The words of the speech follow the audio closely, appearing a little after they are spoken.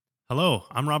Hello,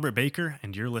 I'm Robert Baker,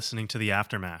 and you're listening to the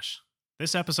Aftermash.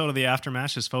 This episode of the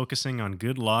Aftermash is focusing on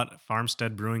GoodLot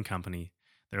Farmstead Brewing Company.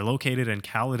 They're located in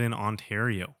Caledon,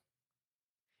 Ontario.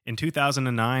 In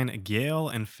 2009, Gail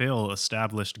and Phil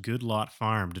established GoodLot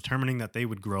Farm, determining that they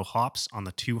would grow hops on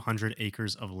the 200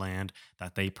 acres of land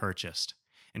that they purchased.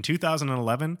 In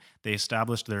 2011, they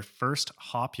established their first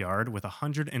hop yard with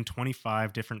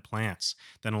 125 different plants,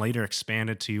 then later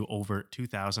expanded to over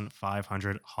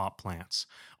 2,500 hop plants.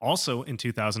 Also in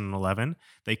 2011,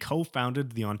 they co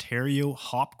founded the Ontario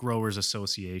Hop Growers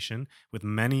Association with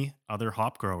many other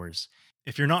hop growers.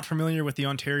 If you're not familiar with the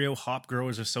Ontario Hop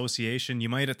Growers Association, you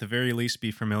might at the very least be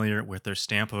familiar with their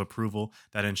stamp of approval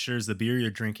that ensures the beer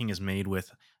you're drinking is made with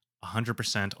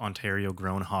 100% Ontario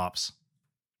grown hops.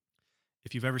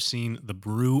 If you've ever seen the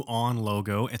Brew On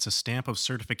logo, it's a stamp of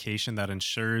certification that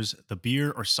ensures the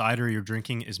beer or cider you're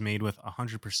drinking is made with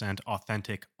 100%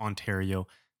 authentic Ontario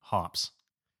hops.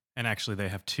 And actually, they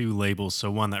have two labels. So,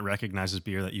 one that recognizes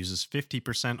beer that uses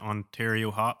 50%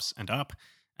 Ontario hops and up,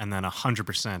 and then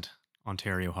 100%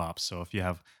 Ontario hops. So, if you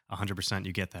have 100%,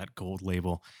 you get that gold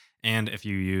label. And if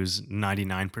you use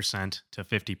 99% to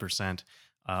 50%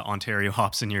 Ontario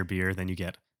hops in your beer, then you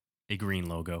get a green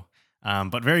logo.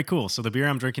 But very cool. So, the beer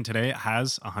I'm drinking today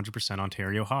has 100%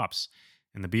 Ontario hops.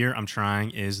 And the beer I'm trying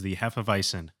is the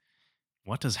Hefeweizen.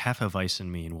 What does Hefeweizen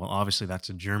mean? Well, obviously that's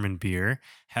a German beer.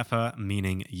 Hefe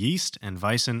meaning yeast and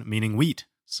Weizen meaning wheat.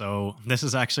 So this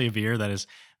is actually a beer that is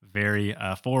very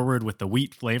forward with the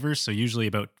wheat flavors. So usually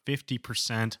about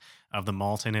 50% of the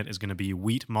malt in it is going to be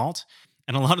wheat malt.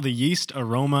 And a lot of the yeast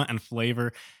aroma and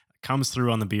flavor comes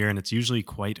through on the beer, and it's usually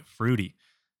quite fruity.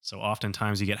 So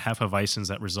oftentimes you get Hefeweizens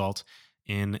that result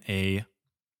in a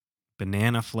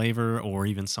banana flavor, or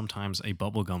even sometimes a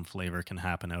bubblegum flavor can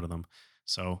happen out of them.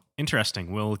 So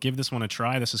interesting. We'll give this one a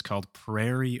try. This is called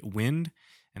Prairie Wind.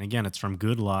 And again, it's from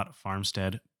GoodLot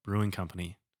Farmstead Brewing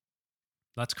Company.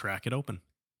 Let's crack it open.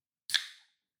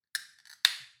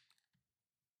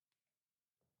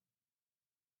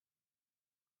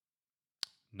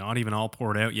 Not even all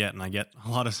poured out yet, and I get a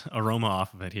lot of aroma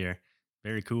off of it here.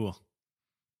 Very cool.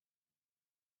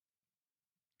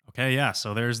 Okay, yeah,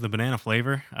 so there's the banana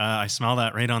flavor. I smell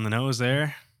that right on the nose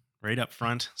there, right up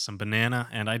front, some banana,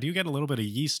 and I do get a little bit of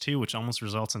yeast too, which almost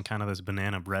results in kind of this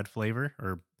banana bread flavor,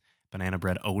 or banana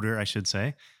bread odor, I should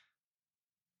say.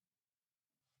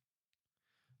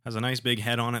 Has a nice big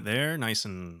head on it there, nice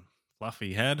and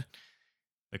fluffy head.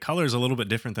 The color is a little bit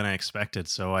different than I expected,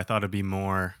 so I thought it'd be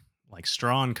more like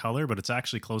straw in color, but it's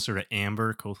actually closer to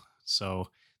amber. Cool. So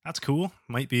that's cool.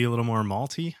 Might be a little more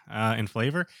malty in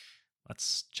flavor.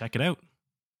 Let's check it out.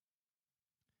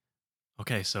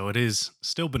 Okay, so it is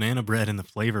still banana bread in the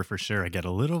flavor for sure. I get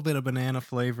a little bit of banana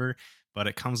flavor, but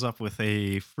it comes up with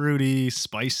a fruity,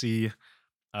 spicy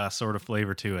sort of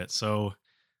flavor to it. So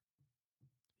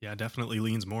yeah, definitely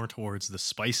leans more towards the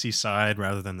spicy side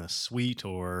rather than the sweet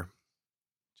or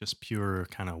just pure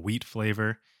kind of wheat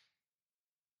flavor.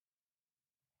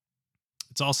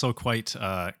 It's also quite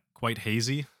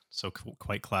hazy, so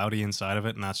quite cloudy inside of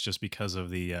it, and that's just because of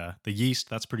the yeast.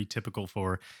 That's pretty typical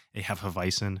for a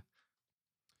Hefeweizen.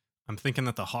 I'm thinking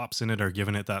that the hops in it are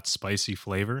giving it that spicy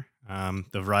flavor.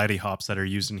 The variety hops that are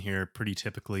used in here pretty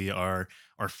typically are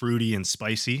fruity and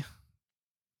spicy,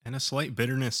 and a slight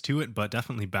bitterness to it, but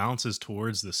definitely bounces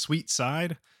towards the sweet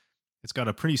side. It's got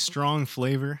a pretty strong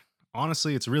flavor.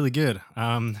 Honestly, it's really good.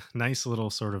 Nice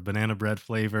little sort of banana bread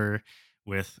flavor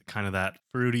with kind of that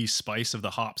fruity spice of the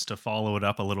hops to follow it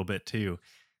up a little bit too.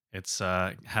 It's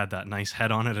had that nice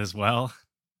head on it as well.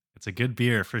 It's a good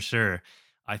beer for sure.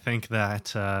 I think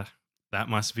that that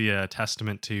must be a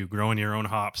testament to growing your own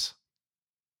hops.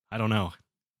 I don't know.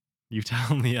 You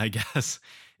tell me, I guess.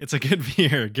 It's a good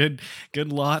beer. Good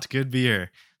lot, good beer.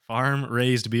 Farm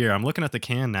raised beer. I'm looking at the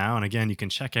can now, and again, you can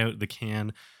check out the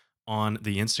can on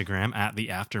the Instagram at the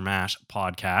Aftermash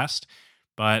podcast.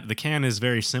 But the can is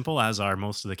very simple, as are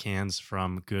most of the cans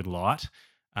from Good Lot.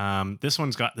 This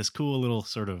one's got this cool little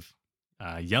sort of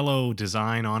yellow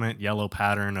design on it, yellow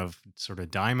pattern of sort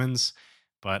of diamonds,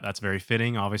 but that's very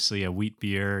fitting. Obviously, a wheat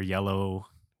beer, yellow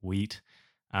wheat.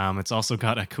 It's also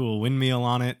got a cool windmill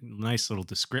on it, nice little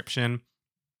description.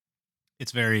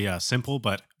 It's very simple,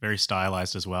 but very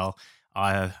stylized as well.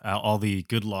 All the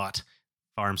Good Lot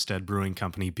Farmstead Brewing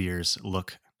Company beers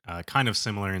look kind of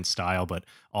similar in style, but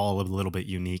all a little bit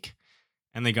unique.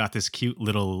 And they got this cute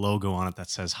little logo on it that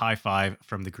says "High Five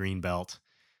from the Green Belt."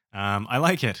 I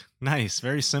like it. Nice,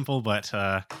 very simple, but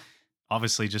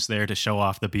obviously just there to show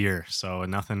off the beer. So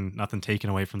nothing taken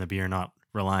away from the beer. Not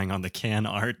relying on the can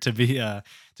art to be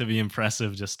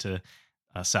impressive, just to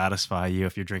satisfy you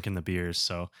if you're drinking the beers.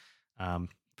 So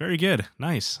Very good.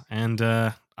 Nice. And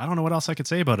I don't know what else I could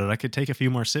say about it. I could take a few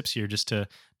more sips here just to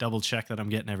double check that I'm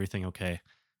getting everything okay.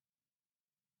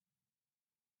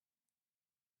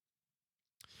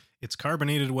 It's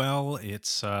carbonated well.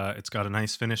 It's got a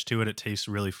nice finish to it. It tastes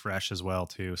really fresh as well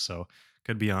too. So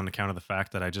could be on account of the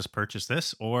fact that I just purchased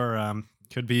this, or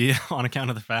could be on account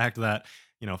of the fact that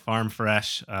farm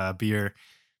fresh beer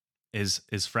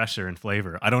is fresher in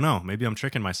flavor. I don't know. Maybe I'm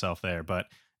tricking myself there, but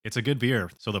it's a good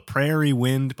beer. So the Prairie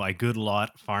Wind by GoodLot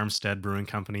Farmstead Brewing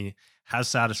Company has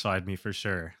satisfied me for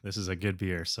sure. This is a good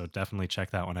beer, so definitely check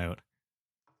that one out.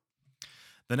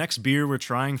 The next beer we're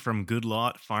trying from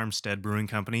GoodLot Farmstead Brewing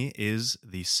Company is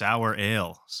the Sour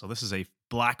Ale. So this is a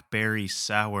blackberry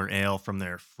sour ale from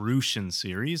their Fruition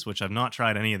series, which I've not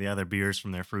tried any of the other beers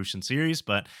from their Fruition series,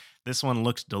 but this one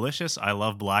looks delicious. I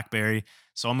love blackberry,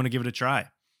 so I'm going to give it a try.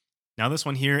 Now, this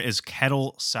one here is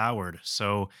kettle soured.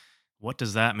 So, what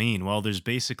does that mean? Well, there's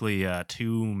basically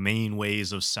two main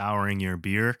ways of souring your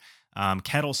beer.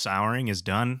 Kettle souring is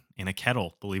done in a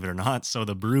kettle, believe it or not. So,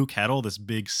 the brew kettle, this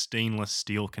big stainless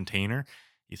steel container,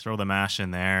 you throw the mash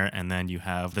in there, and then you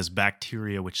have this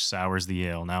bacteria which sours the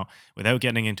ale. Now, without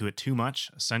getting into it too much,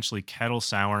 essentially, kettle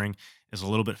souring is a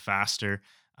little bit faster.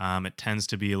 It tends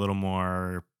to be a little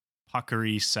more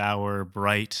puckery, sour,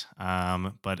 bright,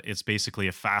 but it's basically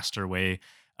a faster way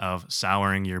of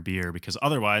souring your beer because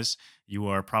otherwise you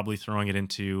are probably throwing it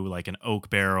into like an oak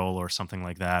barrel or something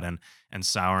like that and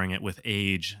souring it with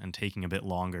age and taking a bit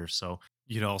longer. So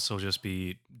you'd also just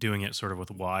be doing it sort of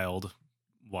with wild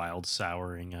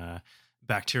souring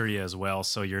bacteria as well.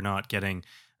 So you're not getting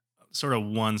sort of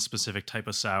one specific type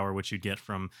of sour, which you'd get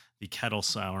from the kettle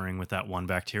souring with that one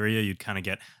bacteria. You'd kind of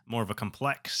get more of a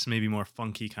complex, maybe more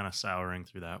funky kind of souring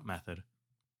through that method.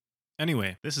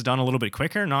 Anyway, this is done a little bit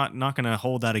quicker. Not going to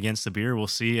hold that against the beer. We'll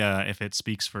see if it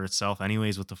speaks for itself,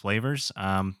 anyways, with the flavors.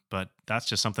 But that's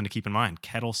just something to keep in mind.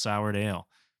 Kettle soured ale.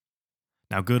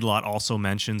 Now, Goodlot also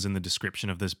mentions in the description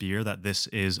of this beer that this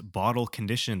is bottle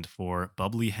conditioned for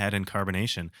bubbly head and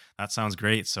carbonation. That sounds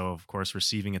great. So, of course,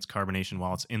 receiving its carbonation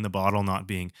while it's in the bottle, not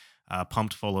being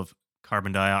pumped full of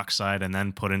carbon dioxide and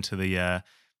then put into the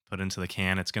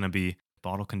can. It's going to be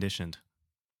bottle conditioned.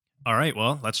 All right,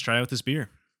 well, let's try out this beer.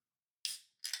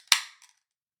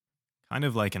 Kind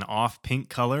of like an off pink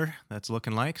color that's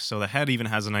looking like. So the head even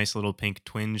has a nice little pink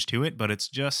twinge to it, but it's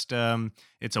just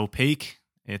it's opaque.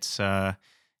 It's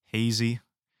hazy,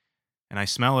 and I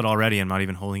smell it already. I'm not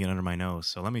even holding it under my nose.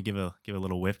 So let me give a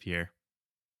little whiff here.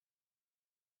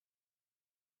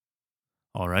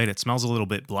 All right, it smells a little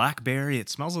bit blackberry. It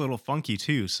smells a little funky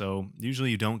too. So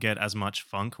usually you don't get as much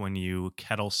funk when you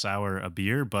kettle sour a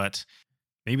beer, but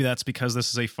maybe that's because this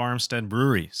is a farmstead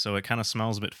brewery. So it kind of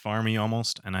smells a bit farmy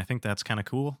almost, and I think that's kind of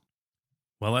cool.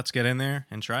 Well, let's get in there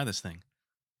and try this thing.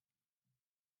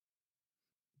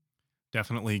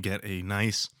 Definitely get a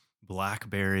nice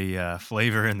blackberry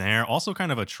flavor in there. Also, kind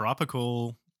of a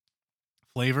tropical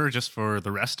flavor just for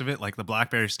the rest of it. Like the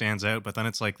blackberry stands out, but then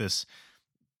it's like this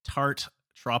tart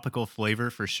tropical flavor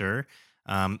for sure.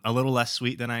 A little less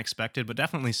sweet than I expected, but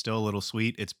definitely still a little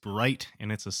sweet. It's bright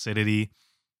in its acidity.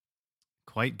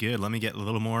 Quite good. Let me get a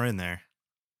little more in there.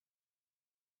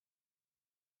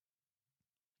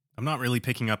 I'm not really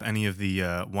picking up any of the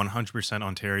 100%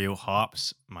 Ontario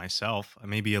hops myself.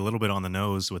 Maybe a little bit on the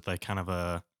nose with like kind of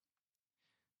a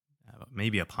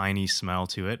maybe a piney smell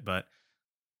to it, but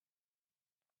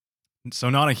so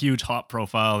not a huge hop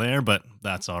profile there, but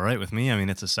that's all right with me. I mean,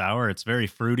 it's a sour. It's very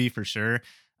fruity for sure.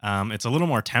 It's a little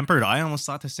more tempered. I almost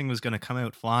thought this thing was going to come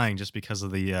out flying just because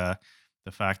of the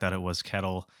fact that it was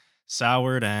kettle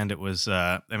soured and it was.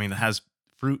 I mean, it has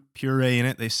fruit puree in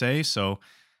it. They say so.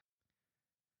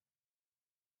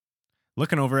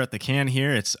 Looking over at the can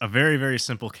here, it's a very, very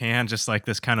simple can, just like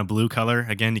this kind of blue color.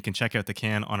 Again, you can check out the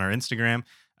can on our Instagram,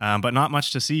 but not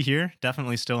much to see here.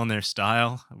 Definitely still in their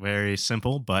style, very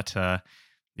simple, but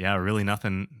yeah, really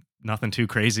nothing too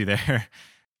crazy there.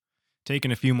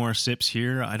 Taking a few more sips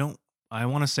here. I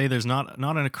want to say there's not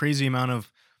a crazy amount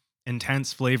of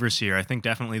intense flavors here. I think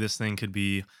definitely this thing could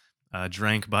be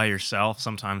drank by yourself.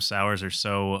 Sometimes sours are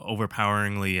so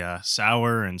overpoweringly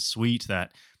sour and sweet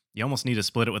that you almost need to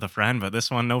split it with a friend. But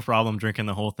this one, no problem drinking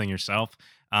the whole thing yourself.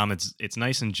 It's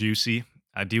nice and juicy.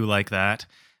 I do like that.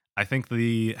 I think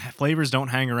the flavors don't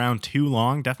hang around too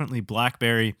long. Definitely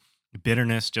blackberry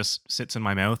bitterness just sits in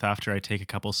my mouth after I take a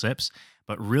couple sips.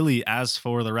 But really, as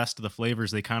for the rest of the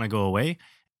flavors, they kind of go away.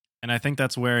 And I think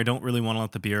that's where I don't really want to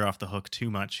let the beer off the hook too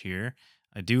much here.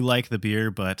 I do like the beer,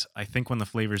 but I think when the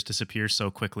flavors disappear so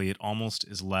quickly, it almost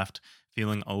is left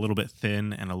feeling a little bit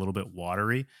thin and a little bit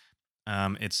watery.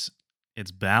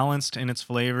 It's balanced in its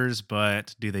flavors,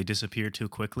 but do they disappear too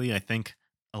quickly? I think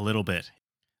a little bit.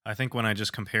 I think when I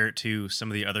just compare it to some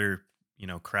of the other,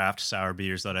 craft sour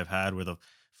beers that I've had where the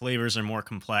flavors are more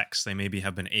complex, they maybe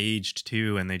have been aged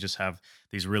too, and they just have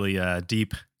these really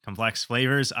deep, complex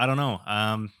flavors. I don't know.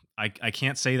 I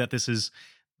can't say that this is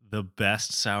the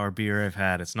best sour beer I've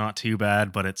had. It's not too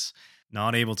bad, but it's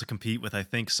not able to compete with, I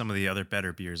think, some of the other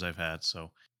better beers I've had.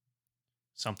 So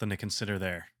something to consider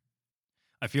there.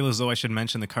 I feel as though I should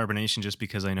mention the carbonation just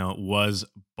because I know it was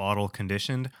bottle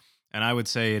conditioned, and I would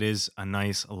say it is a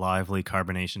nice, lively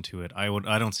carbonation to it. I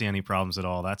don't see any problems at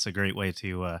all. That's a great way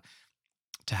to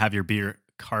have your beer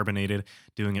carbonated.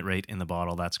 Doing it right in the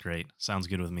bottle, that's great. Sounds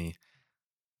good with me.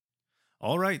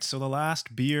 All right, so the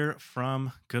last beer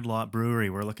from GoodLot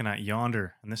Brewery, we're looking at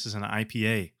Yonder, and this is an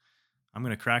IPA. I'm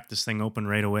gonna crack this thing open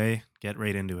right away. Get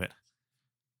right into it.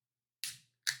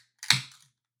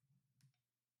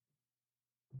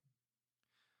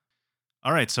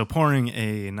 All right, so pouring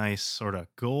a nice sort of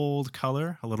gold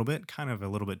color, a little bit, kind of a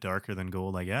little bit darker than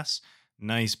gold, I guess.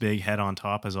 Nice big head on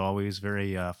top, as always.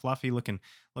 Very fluffy, looking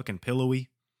pillowy.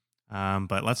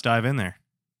 But let's dive in there.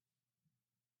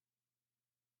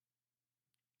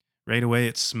 Right away,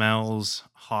 it smells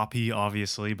hoppy,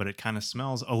 obviously, but it kind of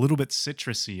smells a little bit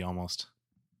citrusy almost.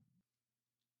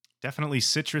 Definitely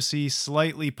citrusy,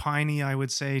 slightly piney, I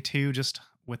would say too, just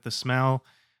with the smell.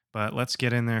 But let's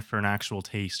get in there for an actual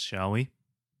taste, shall we?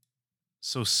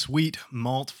 So sweet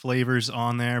malt flavors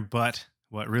on there, but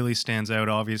what really stands out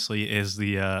obviously is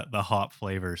the hop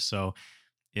flavor. So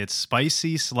it's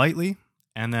spicy slightly,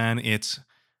 and then it's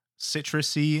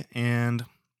citrusy and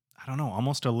I don't know,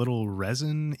 almost a little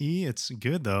resin-y. It's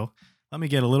good though. Let me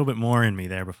get a little bit more in me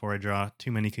there before I draw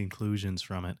too many conclusions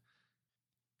from it.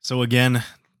 So again,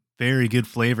 very good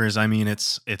flavors. I mean,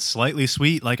 it's slightly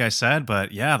sweet, like I said,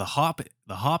 but yeah, the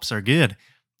hops are good.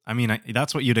 I mean,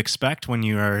 that's what you'd expect when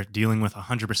you are dealing with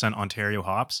 100% Ontario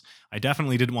hops. I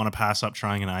definitely didn't want to pass up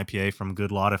trying an IPA from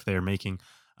Good Lot if they're making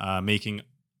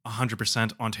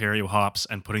 100% Ontario hops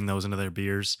and putting those into their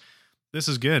beers. This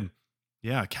is good.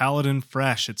 Yeah, Caledon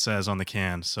Fresh, it says on the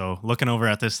can. So looking over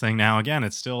at this thing now, again,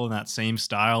 it's still in that same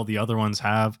style the other ones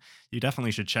have. You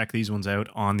definitely should check these ones out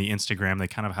on the Instagram. They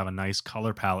kind of have a nice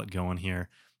color palette going here.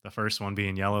 The first one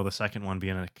being yellow, the second one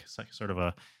being a sort of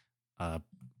a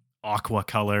aqua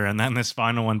color, and then this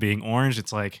final one being orange.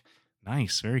 It's like,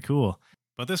 nice, very cool.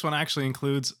 But this one actually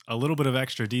includes a little bit of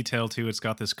extra detail too. It's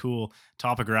got this cool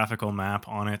topographical map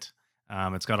on it.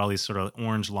 It's got all these sort of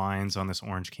orange lines on this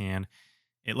orange can.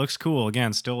 It looks cool.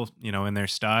 Again, still, in their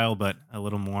style, but a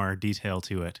little more detail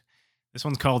to it. This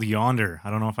one's called Yonder.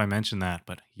 I don't know if I mentioned that,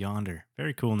 but Yonder.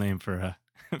 Very cool name for a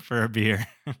for a beer.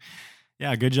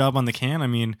 Yeah, good job on the can. I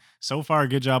mean, so far,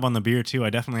 good job on the beer too. I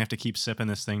definitely have to keep sipping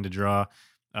this thing to draw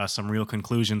some real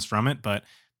conclusions from it, but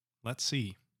let's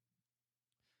see.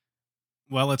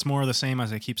 Well, it's more of the same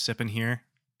as I keep sipping here.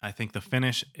 I think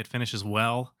it finishes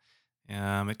well.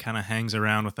 It kind of hangs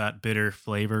around with that bitter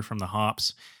flavor from the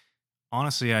hops.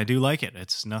 Honestly, I do like it.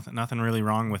 It's nothing really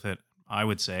wrong with it, I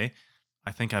would say.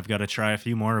 I think I've got to try a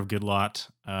few more of Good Lot's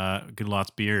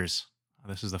beers.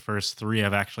 This is the first three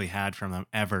I've actually had from them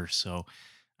ever. So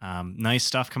nice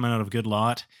stuff coming out of Good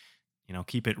Lot.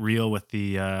 Keep it real with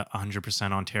the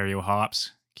 100% Ontario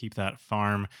hops. Keep that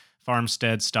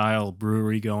farmstead style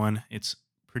brewery going. It's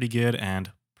pretty good,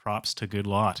 and props to Good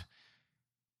Lot.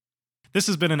 This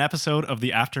has been an episode of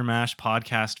the Aftermash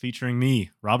podcast featuring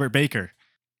me, Robert Baker.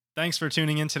 Thanks for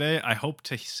tuning in today. I hope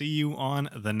to see you on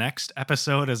the next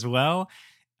episode as well.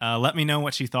 Let me know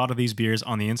what you thought of these beers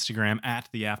on the Instagram at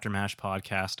the Aftermash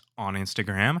Podcast on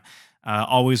Instagram.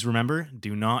 Always remember,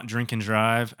 do not drink and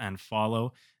drive, and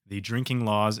follow the drinking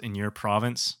laws in your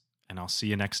province. And I'll see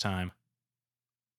you next time.